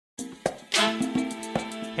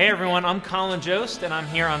Hey everyone, I'm Colin Jost, and I'm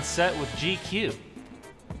here on set with GQ.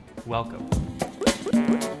 Welcome.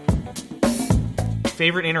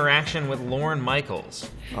 Favorite interaction with Lorne Michaels?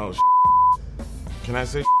 Oh, can I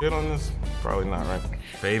say shit on this? Probably not, right?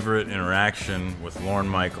 Favorite interaction with Lorne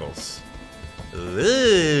Michaels?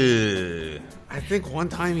 Ugh. I think one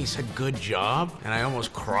time he said "good job," and I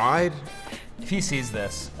almost cried. If he sees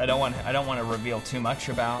this, I don't want to reveal too much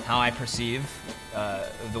about how I perceive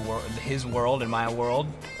his world and my world.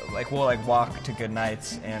 Like we'll walk to good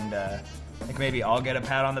nights, and like maybe I'll get a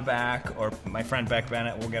pat on the back, or my friend Beck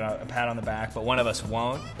Bennett will get a pat on the back, but one of us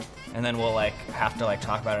won't, and then we'll have to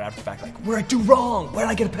talk about it after the fact. Like, what did I do wrong? Why did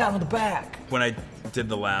I get a pat on the back? When I did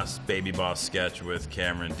the last Baby Boss sketch with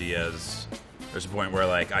Cameron Diaz, there's a point where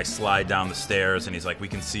I slide down the stairs and he's like, "We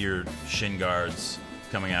can see your shin guards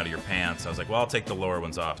coming out of your pants." I was like, "Well, I'll take the lower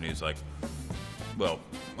ones off." And he was like, "Well,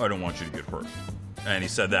 I don't want you to get hurt." And he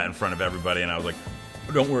said that in front of everybody, and I was like,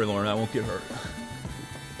 "Don't worry, Lorne, I won't get hurt."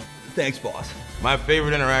 Thanks, boss. My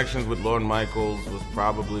favorite interactions with Lorne Michaels was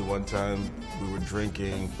probably one time we were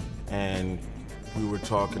drinking and we were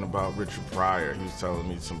talking about Richard Pryor. He was telling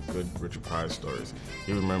me some good Richard Pryor stories.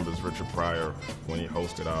 He remembers Richard Pryor when he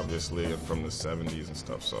hosted, obviously, and from the 70s and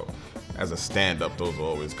stuff. So as a stand-up, those are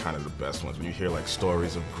always kind of the best ones when you hear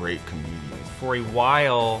stories of great comedians. For a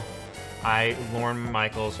while, Lorne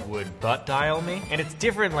Michaels would butt dial me. And it's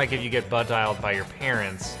different if you get butt dialed by your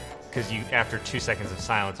parents, because after 2 seconds of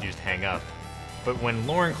silence, you just hang up. But when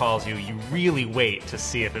Lorne calls you, you really wait to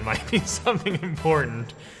see if it might be something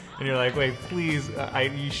important. And you're like, "Wait, please, are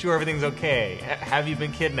you sure everything's okay? Have you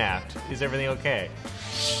been kidnapped? Is everything okay?"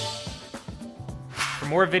 For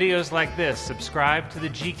more videos like this, subscribe to the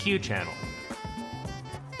GQ channel.